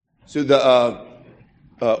So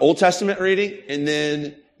the Old Testament reading and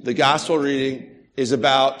then the gospel reading is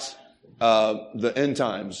about the end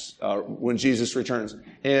times, when Jesus returns.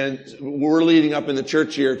 And we're leading up in the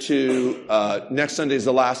church year to next Sunday is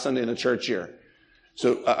the last Sunday in the church year.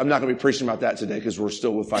 So I'm not going to be preaching about that today because we're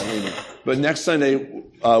still with Philemon. But next Sunday,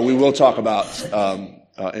 we will talk about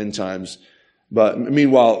end times. But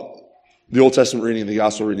meanwhile, the Old Testament reading and the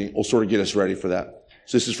gospel reading will sort of get us ready for that.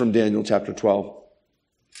 So this is from Daniel chapter 12.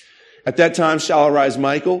 At that time shall arise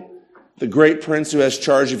Michael, the great prince who has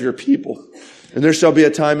charge of your people. And there shall be a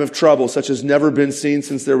time of trouble, such as never been seen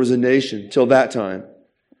since there was a nation, till that time.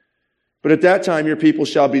 But at that time your people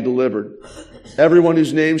shall be delivered, everyone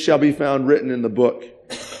whose name shall be found written in the book.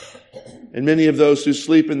 And many of those who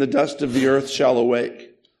sleep in the dust of the earth shall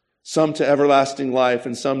awake, some to everlasting life,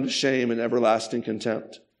 and some to shame and everlasting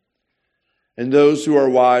contempt. And those who are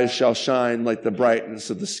wise shall shine like the brightness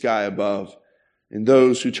of the sky above, and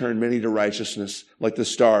those who turn many to righteousness like the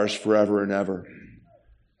stars forever and ever.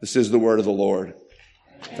 This is the word of the Lord.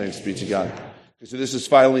 Thanks be to God. So this is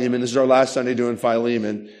Philemon. This is our last Sunday doing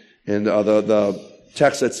Philemon. And the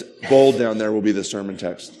text that's bold down there will be the sermon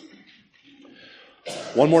text.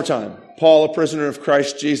 One more time. Paul, a prisoner of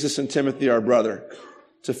Christ Jesus, and Timothy, our brother.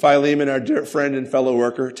 To Philemon, our dear friend and fellow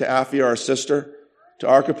worker. To Apphia, our sister. To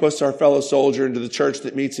Archippus, our fellow soldier. And to the church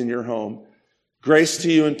that meets in your home. Grace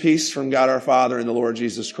to you and peace from God our Father and the Lord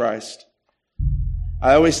Jesus Christ.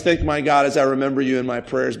 I always thank my God as I remember you in my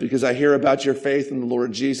prayers because I hear about your faith in the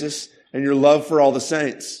Lord Jesus and your love for all the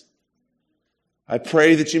saints. I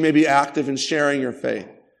pray that you may be active in sharing your faith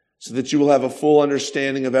so that you will have a full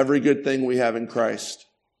understanding of every good thing we have in Christ.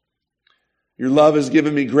 Your love has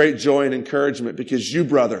given me great joy and encouragement because you,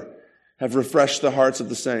 brother, have refreshed the hearts of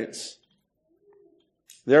the saints.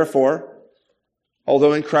 Therefore,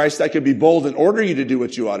 although in Christ I could be bold and order you to do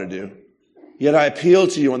what you ought to do, yet I appeal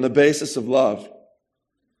to you on the basis of love.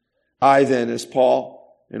 I then, as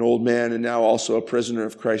Paul, an old man and now also a prisoner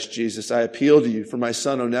of Christ Jesus, I appeal to you for my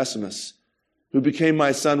son Onesimus, who became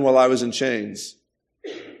my son while I was in chains.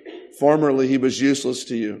 Formerly he was useless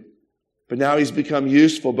to you, but now he's become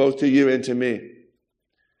useful both to you and to me.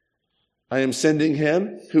 I am sending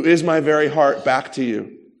him, who is my very heart, back to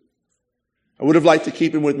you. I would have liked to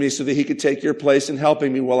keep him with me so that he could take your place in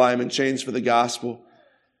helping me while I am in chains for the gospel.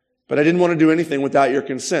 But I didn't want to do anything without your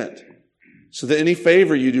consent, so that any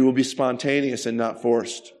favor you do will be spontaneous and not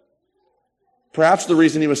forced. Perhaps the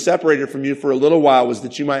reason he was separated from you for a little while was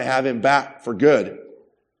that you might have him back for good,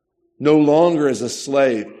 no longer as a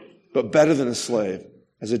slave, but better than a slave,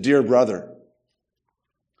 as a dear brother.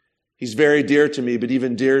 He's very dear to me, but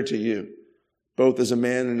even dearer to you, both as a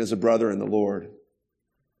man and as a brother in the Lord.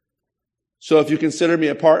 So if you consider me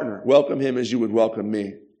a partner, welcome him as you would welcome me.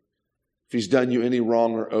 If he's done you any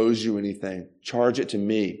wrong or owes you anything, charge it to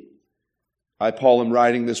me. I, Paul, am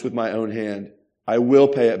writing this with my own hand. I will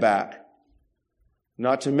pay it back.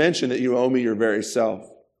 Not to mention that you owe me your very self.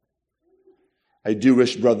 I do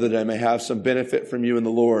wish, brother, that I may have some benefit from you in the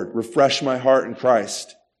Lord. Refresh my heart in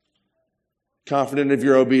Christ. Confident of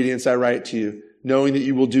your obedience, I write to you, knowing that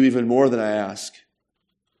you will do even more than I ask.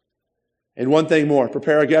 And one thing more,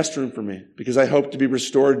 prepare a guest room for me, because I hope to be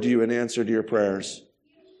restored to you in answer to your prayers.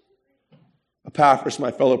 Epaphras,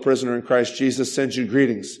 my fellow prisoner in Christ Jesus, sends you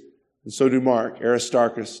greetings. And so do Mark,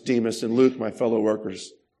 Aristarchus, Demas, and Luke, my fellow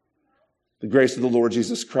workers. The grace of the Lord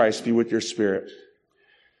Jesus Christ be with your spirit.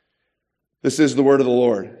 This is the word of the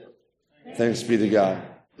Lord. Thanks be to God.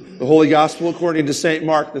 The Holy Gospel according to St.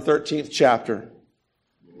 Mark, the 13th chapter.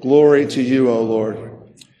 Glory to you, O Lord.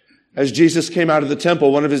 As Jesus came out of the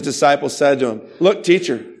temple, one of his disciples said to him, "Look,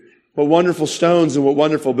 teacher, what wonderful stones and what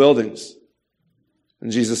wonderful buildings." And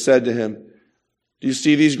Jesus said to him, "Do you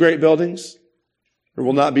see these great buildings? There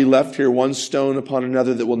will not be left here one stone upon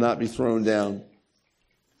another that will not be thrown down."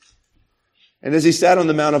 And as he sat on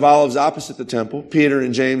the Mount of Olives opposite the temple, Peter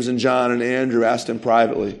and James and John and Andrew asked him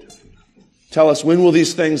privately, "Tell us, when will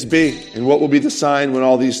these things be? And what will be the sign when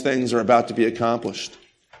all these things are about to be accomplished?"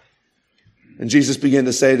 And Jesus began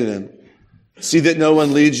to say to them, "See that no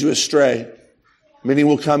one leads you astray. Many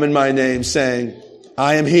will come in my name, saying,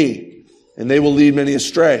 'I am he,' and they will lead many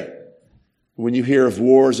astray. When you hear of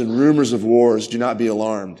wars and rumors of wars, do not be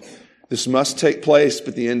alarmed. This must take place,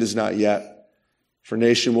 but the end is not yet. For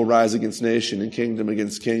nation will rise against nation and kingdom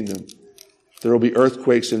against kingdom. There will be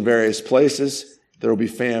earthquakes in various places. There will be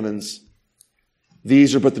famines.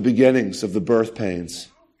 These are but the beginnings of the birth pains.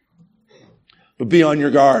 But be on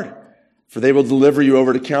your guard, for they will deliver you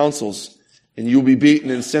over to councils, and you will be beaten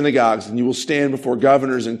in synagogues, and you will stand before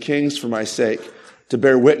governors and kings for my sake, to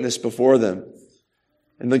bear witness before them.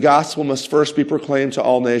 And the gospel must first be proclaimed to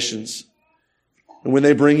all nations. And when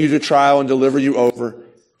they bring you to trial and deliver you over,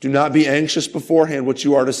 do not be anxious beforehand what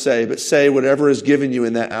you are to say, but say whatever is given you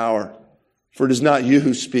in that hour. For it is not you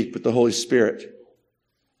who speak, but the Holy Spirit.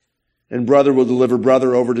 And brother will deliver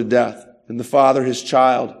brother over to death, and the father his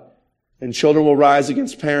child. And children will rise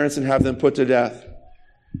against parents and have them put to death.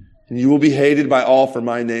 And you will be hated by all for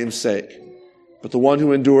my name's sake. But the one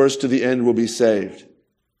who endures to the end will be saved.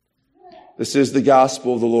 This is the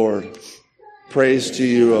gospel of the Lord. Praise to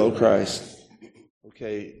you, O Christ.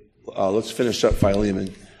 Okay, let's finish up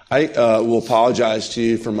Philemon. I will apologize to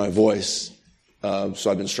you for my voice.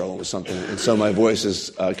 So I've been struggling with something. And so my voice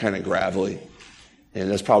is kind of gravelly. And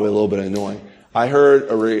that's probably a little bit annoying. I heard,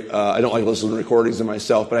 I don't like listening to recordings of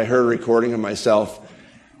myself, but I heard a recording of myself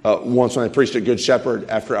once when I preached at Good Shepherd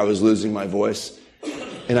after I was losing my voice.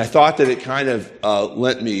 And I thought that it kind of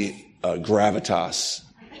lent me gravitas.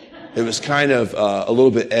 It was kind of a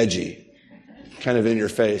little bit edgy, kind of in your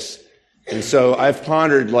face. And so I've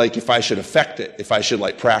pondered, like, if I should affect it, if I should,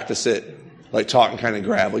 like, practice it, like, talking kind of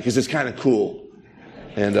gravelly, because it's kind of cool.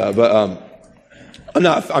 And I'm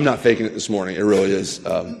not faking it this morning. It really is.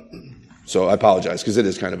 So I apologize because it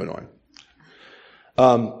is kind of annoying.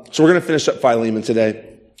 So we're going to finish up Philemon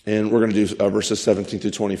today, and we're going to do verses 17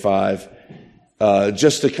 through 25,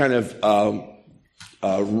 just to kind of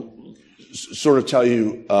sort of tell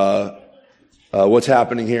you what's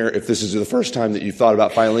happening here. If this is the first time that you've thought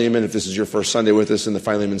about Philemon, if this is your first Sunday with us in the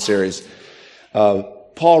Philemon series,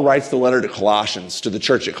 Paul writes the letter to Colossians, to the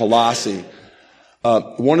church at Colossae.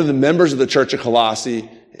 One of the members of the church at Colossae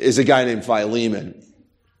is a guy named Philemon.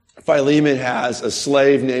 Philemon has a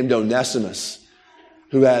slave named Onesimus,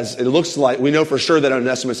 who has, it looks like, we know for sure that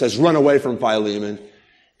Onesimus has run away from Philemon.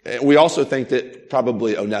 We also think that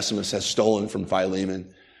probably Onesimus has stolen from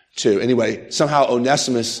Philemon too. Anyway, somehow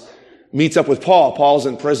Onesimus meets up with Paul. Paul's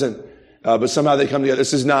in prison, but somehow they come together.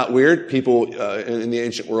 This is not weird. People in the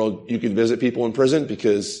ancient world, you could visit people in prison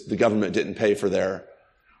because the government didn't pay for their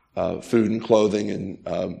food and clothing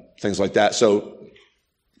and things like that. So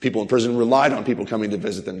people in prison relied on people coming to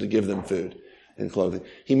visit them to give them food and clothing.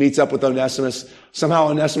 He meets up with Onesimus. Somehow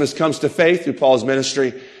Onesimus comes to faith through Paul's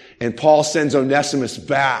ministry, and Paul sends Onesimus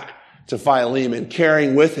back to Philemon,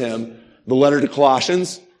 carrying with him the letter to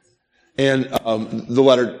Colossians and the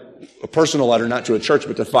letter, a personal letter, not to a church,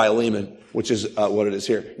 but to Philemon, which is what it is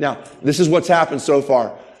here. Now, this is what's happened so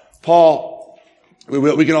far. Paul,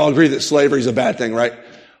 we can all agree that slavery is a bad thing, right?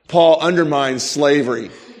 Paul undermines slavery.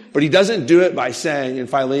 But he doesn't do it by saying, in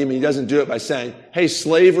Philemon, he doesn't do it by saying, hey,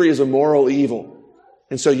 slavery is a moral evil,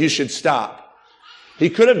 and so you should stop. He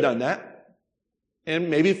could have done that, and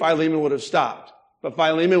maybe Philemon would have stopped. But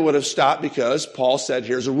Philemon would have stopped because Paul said,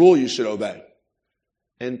 here's a rule you should obey.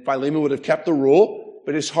 And Philemon would have kept the rule,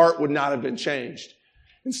 but his heart would not have been changed.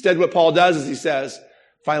 Instead, what Paul does is he says,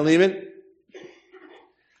 Philemon,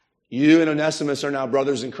 you and Onesimus are now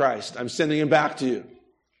brothers in Christ. I'm sending him back to you.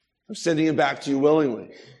 I'm sending him back to you willingly.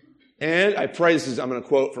 And I pray, I'm going to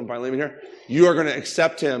quote from Philemon here, you are going to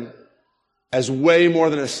accept him as way more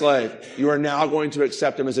than a slave. You are now going to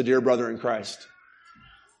accept him as a dear brother in Christ.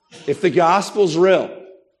 If the gospel's real,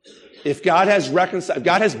 if God has reconciled,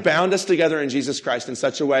 God has bound us together in Jesus Christ in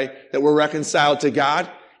such a way that we're reconciled to God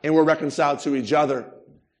and we're reconciled to each other,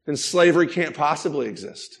 then slavery can't possibly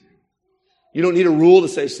exist. You don't need a rule to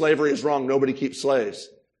say slavery is wrong. Nobody keeps slaves.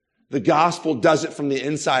 The gospel does it from the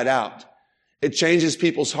inside out. It changes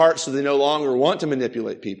people's hearts so they no longer want to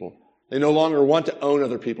manipulate people. They no longer want to own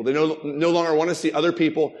other people. They no longer want to see other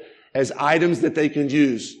people as items that they can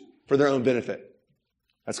use for their own benefit.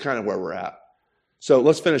 That's kind of where we're at. So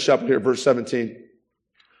let's finish up here, verse 17.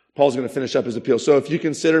 Paul's going to finish up his appeal. So if you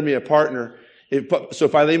consider me a partner,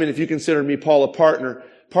 Philemon, if you consider me, Paul, a partner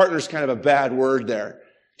is kind of a bad word there.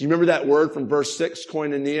 Do you remember that word from verse 6,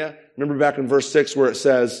 koinonia? Remember back in verse 6 where it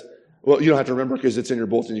says, well, you don't have to remember because it's in your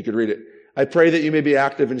bulletin. You could read it. I pray that you may be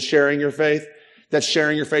active in sharing your faith. That's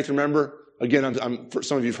sharing your faith. Remember, again, for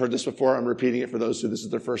some of you have heard this before. I'm repeating it for those who this is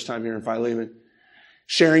their first time here in Philemon.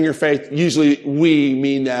 Sharing your faith, usually we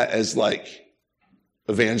mean that as like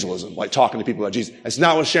evangelism, like talking to people about Jesus. That's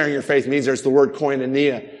not what sharing your faith means. There's the word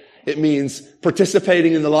koinonia. It means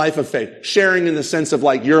participating in the life of faith. Sharing in the sense of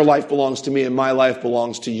like your life belongs to me and my life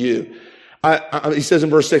belongs to you. He says in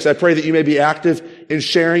verse 6, I pray that you may be active in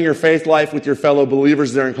sharing your faith life with your fellow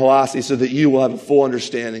believers there in Colossae so that you will have a full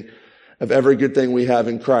understanding of every good thing we have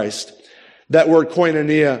in Christ. That word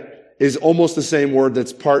koinonia is almost the same word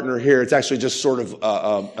that's partner here. It's actually just sort of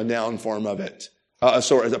a noun form of it,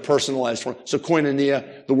 sort of a personalized form. So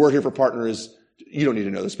koinonia, the word here for partner is, you don't need to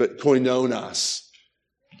know this, but koinonos.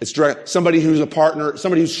 It's direct, somebody who's a partner,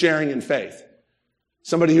 somebody who's sharing in faith.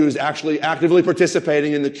 Somebody who is actually actively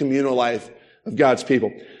participating in the communal life of God's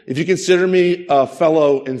people. If you consider me a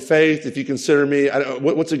fellow in faith, if you consider me,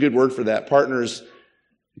 what's a good word for that? Partners,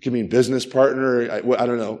 it could mean business partner. I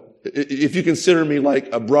don't know. If you consider me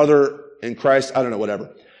like a brother in Christ, I don't know,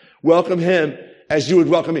 whatever. Welcome him as you would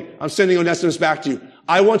welcome me. I'm sending Onesimus back to you.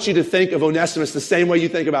 I want you to think of Onesimus the same way you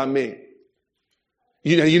think about me.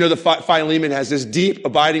 You know that Philemon has this deep,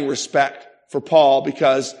 abiding respect for Paul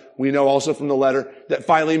because we know also from the letter that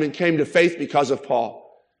Philemon came to faith because of Paul.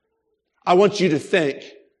 I want you to think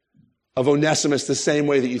of Onesimus the same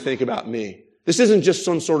way that you think about me. This isn't just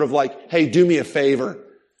some sort of like, hey, do me a favor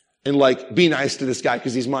and like be nice to this guy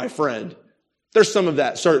because he's my friend. There's some of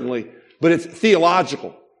that, certainly, but it's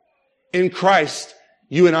theological. In Christ,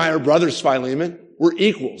 you and I are brothers, Philemon. We're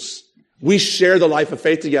equals. We share the life of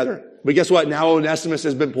faith together. But guess what? Now Onesimus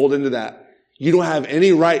has been pulled into that. You don't have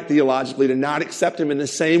any right theologically to not accept him in the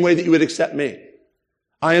same way that you would accept me.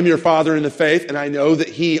 I am your father in the faith, and I know that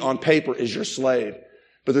he on paper is your slave.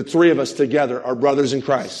 But the three of us together are brothers in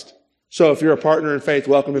Christ. So if you're a partner in faith,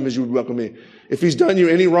 welcome him as you would welcome me. If he's done you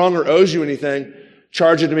any wrong or owes you anything,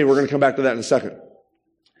 charge it to me. We're going to come back to that in a second.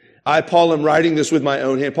 I, Paul, am writing this with my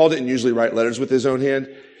own hand. Paul didn't usually write letters with his own hand.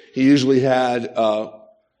 He usually had,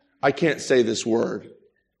 I can't say this word,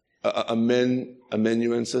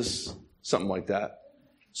 amanuensis, something like that.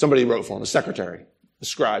 Somebody wrote for him, a secretary, a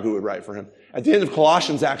scribe who would write for him. At the end of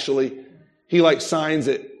Colossians, actually, he like signs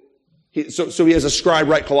it. So he has a scribe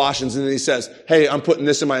write Colossians, and then he says, hey, I'm putting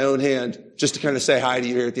this in my own hand just to kind of say hi to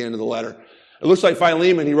you here at the end of the letter. It looks like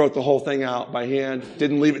Philemon, he wrote the whole thing out by hand,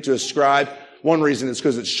 didn't leave it to a scribe. One reason is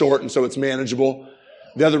because it's short and so it's manageable.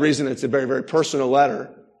 The other reason, it's a very, very personal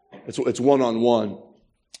letter. It's one-on-one.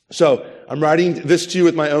 So I'm writing this to you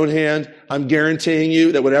with my own hand. I'm guaranteeing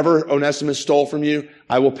you that whatever Onesimus stole from you,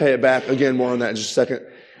 I will pay it back. Again, more on that in just a second.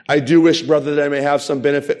 I do wish, brother, that I may have some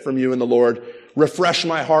benefit from you in the Lord. Refresh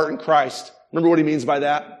my heart in Christ. Remember what he means by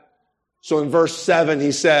that? So in verse 7,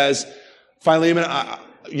 he says, Philemon,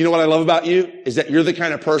 you know what I love about you? Is that you're the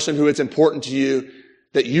kind of person who it's important to you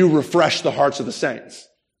that you refresh the hearts of the saints.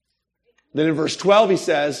 Then in verse 12, he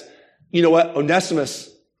says, you know what? Onesimus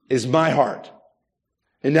is my heart.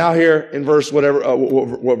 And now here in verse whatever,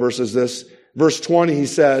 what verse is this? Verse 20, he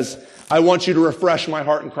says, I want you to refresh my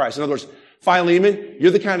heart in Christ. In other words, Philemon,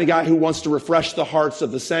 you're the kind of guy who wants to refresh the hearts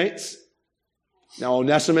of the saints. Now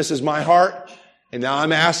Onesimus is my heart, and now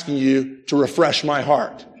I'm asking you to refresh my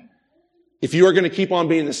heart. If you are going to keep on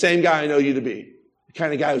being the same guy I know you to be, the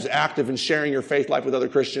kind of guy who's active in sharing your faith life with other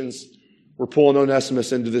Christians, we're pulling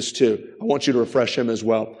Onesimus into this too. I want you to refresh him as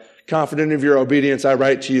well. Confident of your obedience, I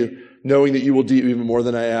write to you, knowing that you will do even more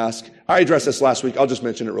than I ask. I addressed this last week. I'll just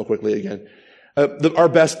mention it real quickly again. Our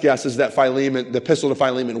best guess is that Philemon, the epistle to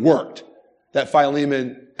Philemon worked. That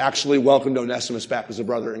Philemon actually welcomed Onesimus back as a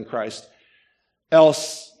brother in Christ.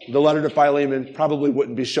 Else, the letter to Philemon probably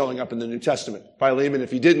wouldn't be showing up in the New Testament. Philemon,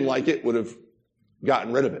 if he didn't like it, would have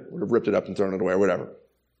gotten rid of it, would have ripped it up and thrown it away or whatever.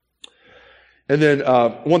 And then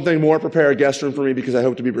one thing more, prepare a guest room for me because I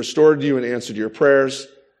hope to be restored to you and answered your prayers.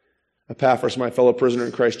 Epaphras, my fellow prisoner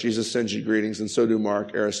in Christ Jesus, sends you greetings, and so do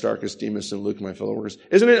Mark, Aristarchus, Demas, and Luke, my fellow workers.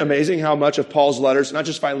 Isn't it amazing how much of Paul's letters, not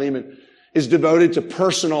just Philemon, is devoted to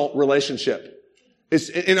personal relationship?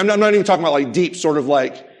 And I'm not even talking about like deep sort of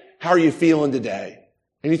like, how are you feeling today?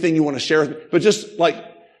 Anything you want to share with me? But just like,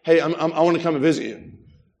 hey, I want to come and visit you.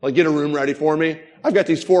 Like get a room ready for me. I've got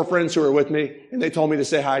these 4 friends who are with me, and they told me to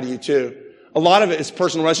say hi to you too. A lot of it is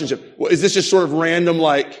personal relationship. Well, is this just sort of random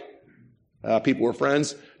like, people were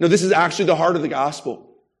friends? No, this is actually the heart of the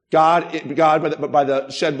gospel. God, by the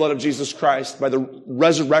shed blood of Jesus Christ, by the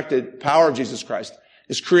resurrected power of Jesus Christ,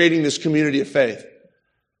 is creating this community of faith.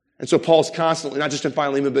 And so Paul's constantly, not just in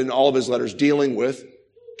Philemon, but in all of his letters, dealing with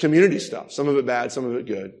community stuff. Some of it bad, some of it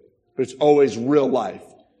good. But it's always real life.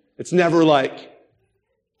 It's never like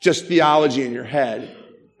just theology in your head.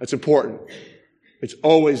 That's important. It's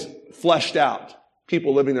always fleshed out.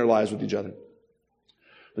 People living their lives with each other.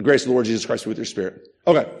 The grace of the Lord Jesus Christ be with your spirit.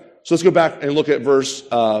 Okay, so let's go back and look at verse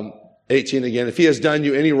 18 again. If he has done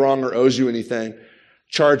you any wrong or owes you anything,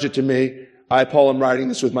 charge it to me. I, Paul, am writing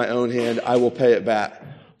this with my own hand. I will pay it back.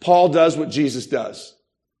 Paul does what Jesus does.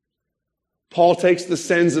 Paul takes the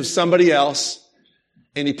sins of somebody else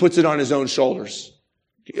and he puts it on his own shoulders.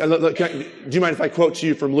 Do you mind if I quote to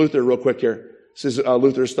you from Luther real quick here? This is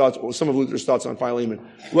Luther's thoughts, some of Luther's thoughts on Philemon.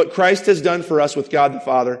 What Christ has done for us with God the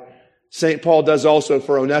Father, St. Paul does also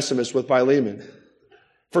for Onesimus with Philemon.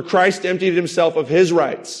 For Christ emptied himself of his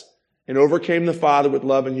rights and overcame the Father with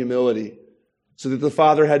love and humility, so that the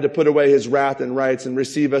Father had to put away his wrath and rights and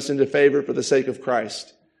receive us into favor for the sake of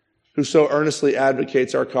Christ, who so earnestly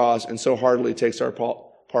advocates our cause and so heartily takes our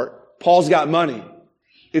part. Paul's got money.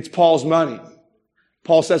 It's Paul's money.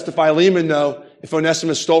 Paul says to Philemon, though, if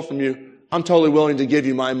Onesimus stole from you, I'm totally willing to give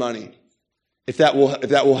you my money if that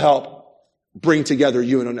will help bring together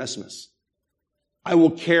you and Onesimus. I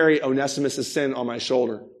will carry Onesimus' sin on my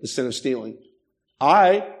shoulder, the sin of stealing.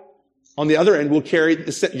 I, on the other end, will carry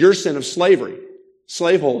your sin of slavery,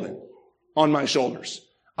 slaveholding, on my shoulders.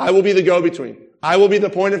 I will be the go-between. I will be the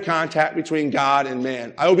point of contact between God and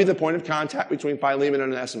man. I will be the point of contact between Philemon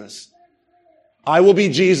and Onesimus. I will be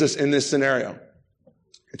Jesus in this scenario.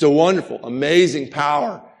 It's a wonderful, amazing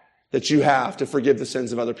power that you have to forgive the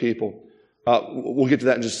sins of other people. We'll get to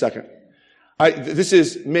that in just a second. This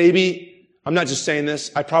is maybe, I'm not just saying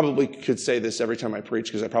this, I probably could say this every time I preach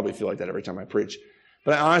because I probably feel like that every time I preach.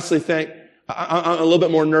 But I honestly think I'm a little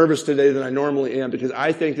bit more nervous today than I normally am because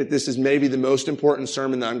I think that this is maybe the most important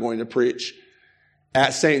sermon that I'm going to preach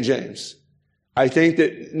at St. James. I think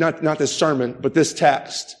that, not this sermon, but this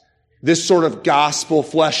text, this sort of gospel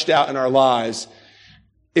fleshed out in our lives,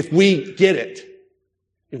 if we get it,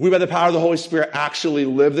 if we by the power of the Holy Spirit actually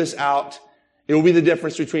live this out, it will be the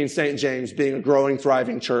difference between St. James being a growing,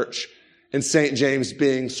 thriving church and St. James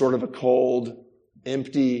being sort of a cold,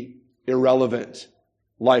 empty, irrelevant,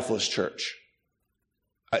 lifeless church.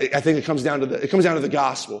 I think it comes down to the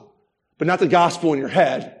gospel, but not the gospel in your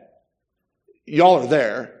head. Y'all are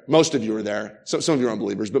there. Most of you are there. Some of you are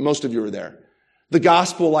unbelievers, but most of you are there. The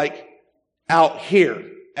gospel like out here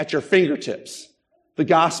at your fingertips. The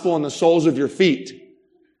gospel in the soles of your feet.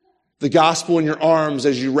 The gospel in your arms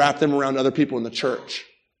as you wrap them around other people in the church.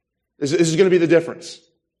 This is going to be the difference.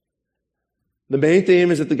 The main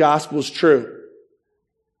theme is that the gospel is true.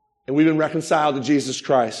 And we've been reconciled to Jesus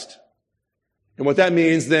Christ. And what that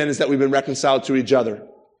means then is that we've been reconciled to each other.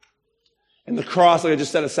 And the cross, like I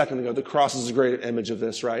just said a second ago, the cross is a great image of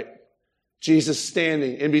this, right? Jesus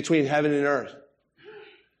standing in between heaven and earth.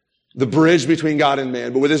 The bridge between God and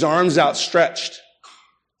man, but with his arms outstretched.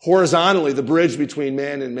 Horizontally, the bridge between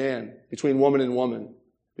man and man, between woman and woman,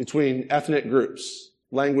 between ethnic groups,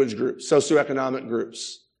 language groups, socioeconomic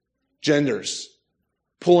groups, genders,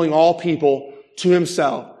 pulling all people to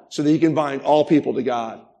himself so that he can bind all people to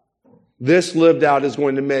God. This lived out is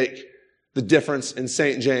going to make the difference in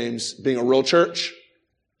St. James being a real church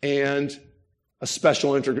and a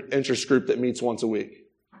special interest group that meets once a week.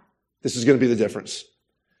 This is going to be the difference.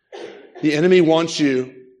 The enemy wants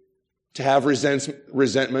you to have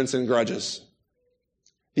resentments and grudges.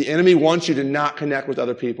 The enemy wants you to not connect with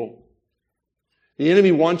other people. The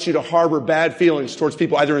enemy wants you to harbor bad feelings towards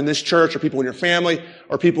people either in this church or people in your family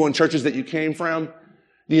or people in churches that you came from.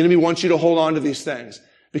 The enemy wants you to hold on to these things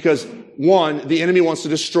because, one, the enemy wants to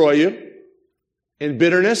destroy you. And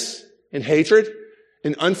bitterness and hatred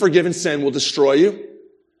and unforgiven sin will destroy you.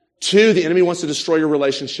 2, the enemy wants to destroy your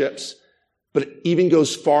relationships. But it even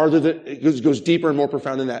goes farther it goes deeper and more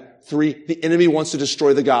profound than that. 3, the enemy wants to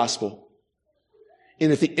destroy the gospel.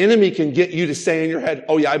 And if the enemy can get you to say in your head,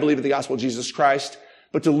 oh yeah, I believe in the gospel of Jesus Christ,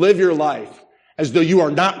 but to live your life as though you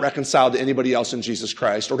are not reconciled to anybody else in Jesus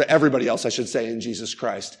Christ, or to everybody else, I should say, in Jesus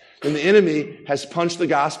Christ, then the enemy has punched the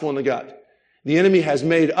gospel in the gut. The enemy has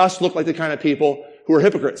made us look like the kind of people who are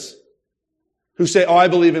hypocrites, who say, oh, I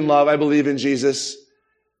believe in love, I believe in Jesus,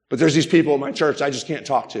 but there's these people in my church I just can't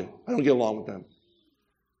talk to. I don't get along with them.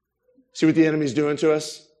 See what the enemy's doing to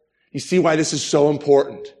us? You see why this is so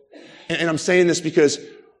important. And I'm saying this because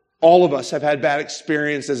all of us have had bad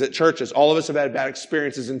experiences at churches. All of us have had bad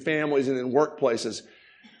experiences in families and in workplaces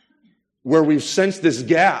where we've sensed this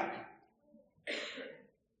gap.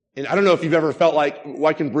 And I don't know if you've ever felt like, well,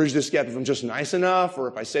 I can bridge this gap if I'm just nice enough, or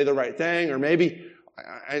if I say the right thing, or maybe,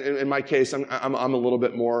 in my case, I'm a little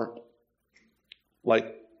bit more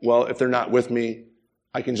like, well, if they're not with me,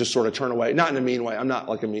 I can just sort of turn away. Not in a mean way. I'm not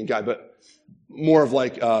like a mean guy, but more of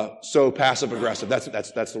like, so passive aggressive.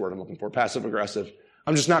 That's the word I'm looking for. Passive aggressive.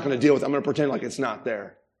 I'm just not going to deal with it. I'm going to pretend like it's not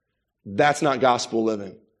there. That's not gospel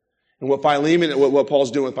living. And what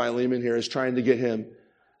Paul's doing with Philemon here is trying to get him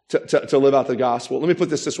to live out the gospel. Let me put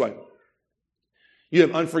this way. You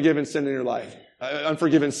have unforgiven sin in your life.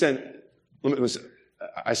 Unforgiven sin.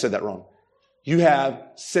 I said that wrong. You have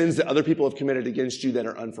sins that other people have committed against you that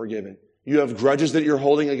are unforgiven. You have grudges that you're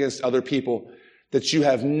holding against other people that you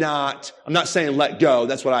have not, I'm not saying let go.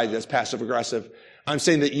 That's what I did. That's passive aggressive. I'm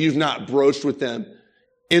saying that you've not broached with them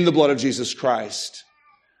in the blood of Jesus Christ.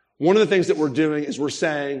 One of the things that we're doing is we're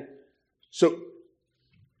saying, so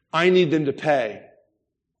I need them to pay.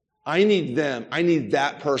 I need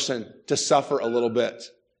that person to suffer a little bit.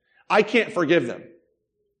 I can't forgive them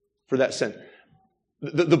for that sin.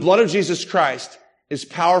 The blood of Jesus Christ is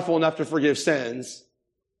powerful enough to forgive sins,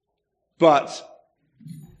 but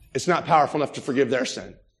it's not powerful enough to forgive their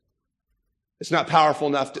sin. It's not powerful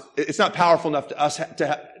enough for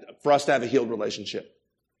us to have a healed relationship.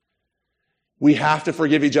 We have to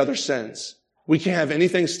forgive each other's sins. We can't have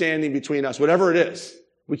anything standing between us, whatever it is.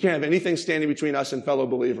 We can't have anything standing between us and fellow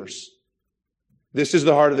believers. This is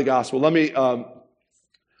the heart of the gospel. Let me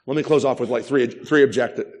close off with like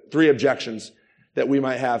three objections that we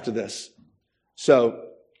might have to this. So,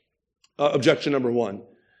 objection number one.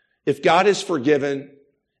 If God has forgiven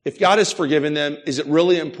them, is it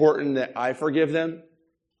really important that I forgive them?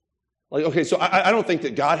 Like, okay, so I don't think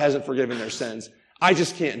that God hasn't forgiven their sins. I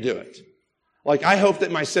just can't do it. Like, I hope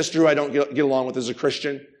that my sister who I don't get along with is a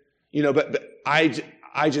Christian, but I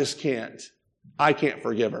just can't. I can't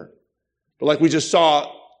forgive her. But like we just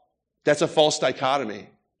saw, that's a false dichotomy.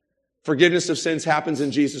 Forgiveness of sins happens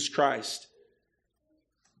in Jesus Christ.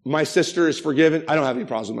 My sister is forgiven. I don't have any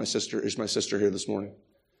problems with my sister. Is my sister here this morning?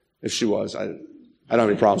 If she was, I don't have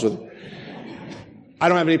any problems with her. I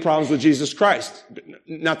don't have any problems with Jesus Christ.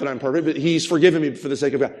 Not that I'm perfect, but he's forgiven me for the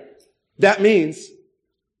sake of God. That means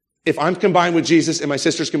if I'm combined with Jesus and my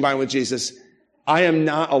sister's combined with Jesus, I am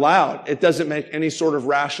not allowed. It doesn't make any sort of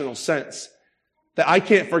rational sense that I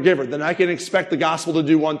can't forgive her. Then I can expect the gospel to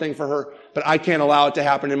do one thing for her, but I can't allow it to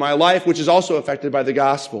happen in my life, which is also affected by the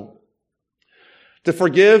gospel. To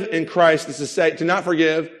forgive in Christ is to say, to not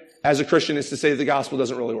forgive as a Christian is to say that the gospel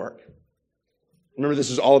doesn't really work. Remember,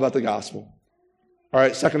 this is all about the gospel. All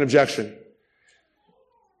right, second objection.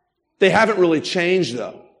 They haven't really changed,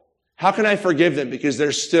 though. How can I forgive them? Because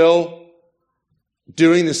they're still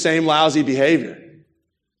doing the same lousy behavior.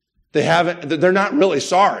 They're not really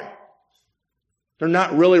sorry. They're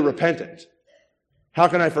not really repentant. How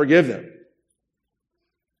can I forgive them?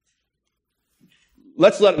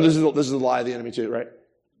 This is the lie of the enemy too, right?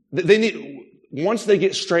 Once they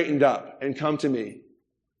get straightened up and come to me,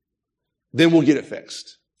 then we'll get it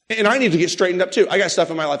fixed. And I need to get straightened up too. I got stuff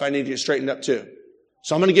in my life I need to get straightened up too.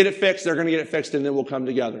 So I'm going to get it fixed, they're going to get it fixed, and then we'll come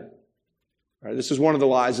together. All right, this is one of the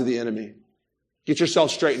lies of the enemy. Get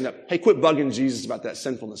yourself straightened up. Hey, quit bugging Jesus about that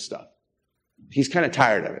sinfulness stuff. He's kind of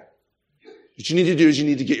tired of it. What you need to do is you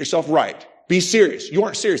need to get yourself right. Be serious. You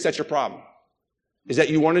aren't serious. That's your problem. Is that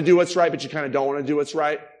you want to do what's right, but you kind of don't want to do what's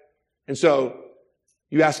right. And so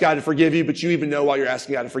you ask God to forgive you, but you even know while you're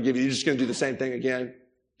asking God to forgive you, you're just going to do the same thing again.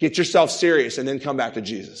 Get yourself serious and then come back to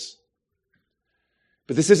Jesus.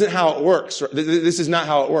 But this isn't how it works. This is not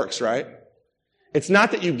how it works, right? It's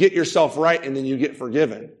not that you get yourself right and then you get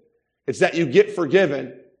forgiven. It's that you get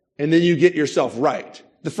forgiven and then you get yourself right.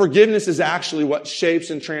 The forgiveness is actually what shapes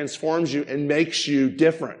and transforms you and makes you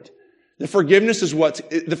different. The forgiveness is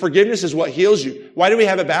what heals you. Why do we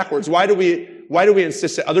have it backwards? Why do we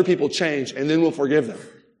insist that other people change and then we'll forgive them?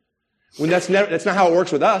 When that's not how it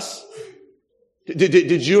works with us.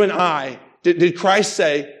 Did you and I, did Christ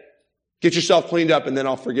say, get yourself cleaned up and then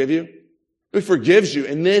I'll forgive you? He forgives you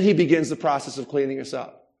and then he begins the process of cleaning us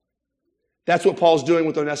up. That's what Paul's doing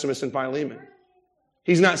with Onesimus and Philemon.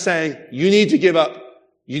 He's not saying, you need to give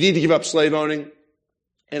up slave owning,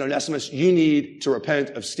 and Onesimus, you need to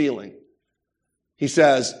repent of stealing. He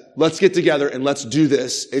says, let's get together and let's do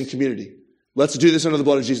this in community. Let's do this under the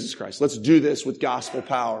blood of Jesus Christ. Let's do this with gospel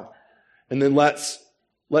power. And then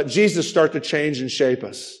let Jesus start to change and shape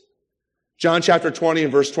us. John chapter 20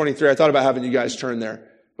 and verse 23, I thought about having you guys turn there,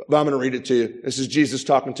 but I'm going to read it to you. This is Jesus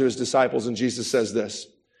talking to his disciples, and Jesus says this: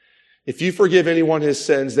 if you forgive anyone his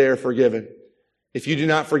sins, they are forgiven. If you do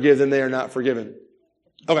not forgive them, they are not forgiven.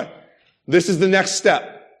 Okay, this is the next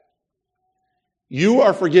step. You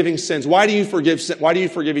are forgiving sins. Why do you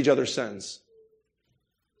forgive each other's sins?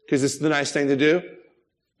 Because it's the nice thing to do.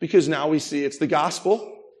 Because now we see it's the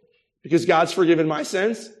gospel. Because God's forgiven my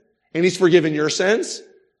sins, and he's forgiven your sins.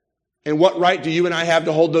 And what right do you and I have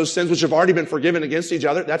to hold those sins which have already been forgiven against each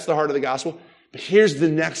other? That's the heart of the gospel. But here's the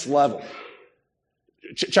next level.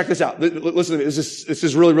 Check this out. Listen to me. This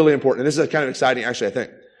is really, really important. And this is kind of exciting, actually, I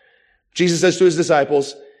think. Jesus says to his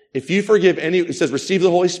disciples, if you forgive it says, receive the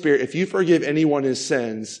Holy Spirit. If you forgive anyone his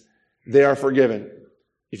sins, they are forgiven.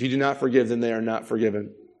 If you do not forgive them, they are not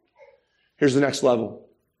forgiven. Here's the next level.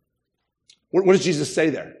 What does Jesus say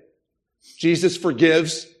there? Jesus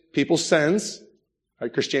forgives people's sins.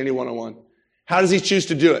 Right, Christianity 101. How does he choose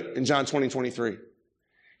to do it in John 20:23?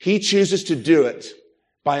 He chooses to do it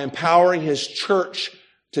by empowering his church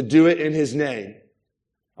to do it in his name.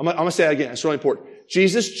 I'm going to say that again. It's really important.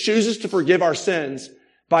 Jesus chooses to forgive our sins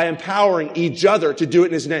by empowering each other to do it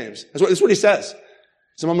in his name. That's what he says.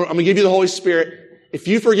 So I'm going to give you the Holy Spirit. If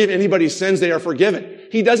you forgive anybody's sins, they are forgiven.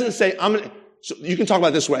 He doesn't say, so you can talk about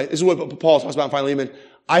it this way. This is what Paul talks about in Philemon.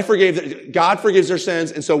 God forgives their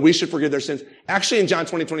sins, and so we should forgive their sins. Actually, in John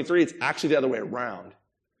 20:23, it's actually the other way around.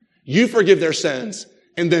 You forgive their sins,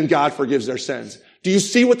 and then God forgives their sins. Do you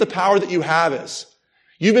see what the power that you have is?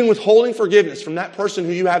 You've been withholding forgiveness from that person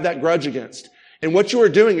who you have that grudge against. And what you are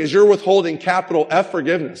doing is you're withholding capital F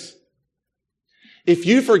forgiveness. If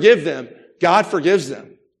you forgive them, God forgives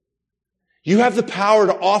them. You have the power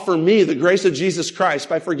to offer me the grace of Jesus Christ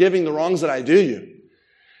by forgiving the wrongs that I do you.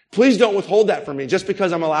 Please don't withhold that from me just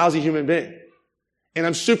because I'm a lousy human being. And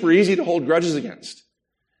I'm super easy to hold grudges against.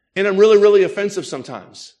 And I'm really, really offensive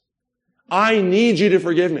sometimes. I need you to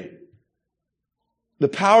forgive me. The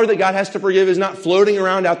power that God has to forgive is not floating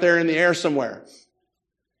around out there in the air somewhere.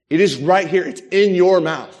 It is right here. It's in your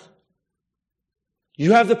mouth.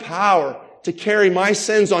 You have the power to carry my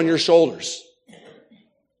sins on your shoulders.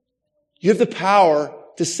 You have the power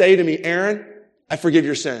to say to me, Aaron, I forgive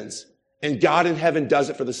your sins. And God in heaven does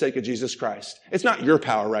it for the sake of Jesus Christ. It's not your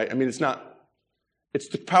power, right? I mean, it's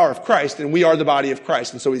the power of Christ, and we are the body of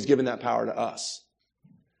Christ, and so he's given that power to us.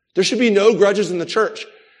 There should be no grudges in the church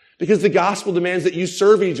because the gospel demands that you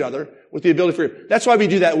serve each other with the ability to forgive. That's why we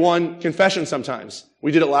do that one confession sometimes.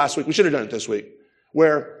 We did it last week. We should have done it this week,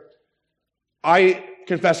 where I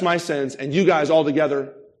confess my sins and you guys all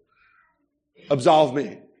together absolve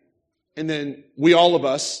me. And then all of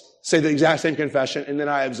us say the exact same confession, and then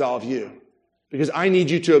I absolve you. Because I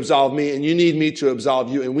need you to absolve me, and you need me to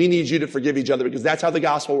absolve you, and we need you to forgive each other, because that's how the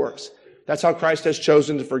gospel works. That's how Christ has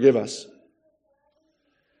chosen to forgive us.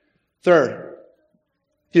 Third,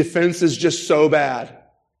 the offense is just so bad.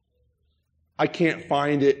 I can't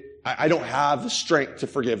find it. I don't have the strength to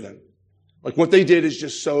forgive them. Like what they did is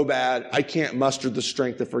just so bad, I can't muster the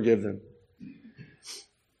strength to forgive them.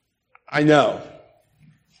 I know.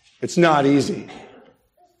 It's not easy.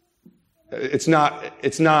 It's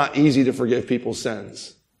not easy to forgive people's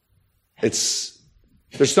sins. There's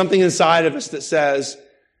something inside of us that says,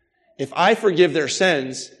 if I forgive their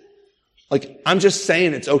sins, like I'm just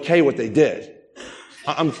saying it's okay what they did.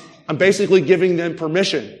 I'm basically giving them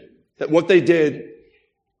permission that what they did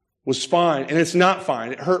was fine, and it's not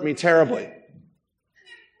fine. It hurt me terribly.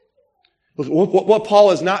 What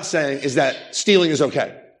Paul is not saying is that stealing is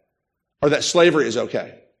okay, or that slavery is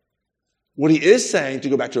okay. What he is saying, to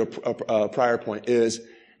go back to a prior point, is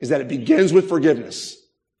that it begins with forgiveness.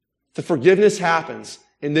 The forgiveness happens,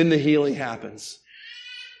 and then the healing happens.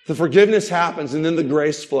 The forgiveness happens, and then the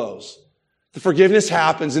grace flows. The forgiveness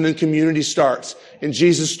happens, and then community starts, and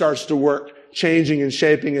Jesus starts to work, changing and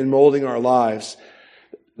shaping and molding our lives.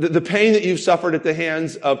 The pain that you've suffered at the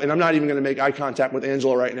hands of, and I'm not even going to make eye contact with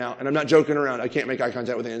Angela right now, and I'm not joking around. I can't make eye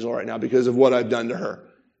contact with Angela right now because of what I've done to her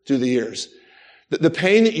through the years. The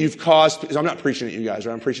pain that you've caused, I'm not preaching at you guys,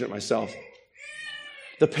 right? I'm preaching at myself.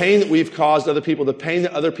 The pain that we've caused other people, the pain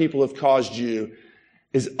that other people have caused you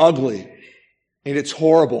is ugly and it's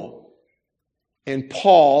horrible. And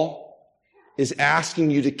Paul is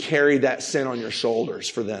asking you to carry that sin on your shoulders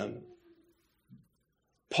for them.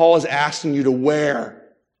 Paul is asking you to wear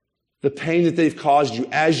the pain that they've caused you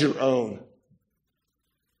as your own.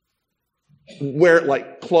 Wear it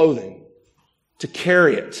like clothing, to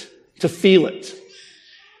carry it, to feel it.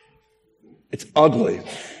 It's ugly.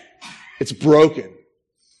 It's broken.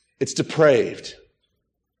 It's depraved.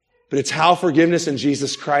 But it's how forgiveness in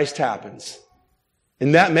Jesus Christ happens.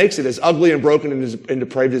 And that makes it, as ugly and broken and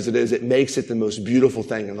depraved as it is, it makes it the most beautiful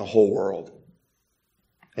thing in the whole world.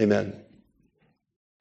 Amen.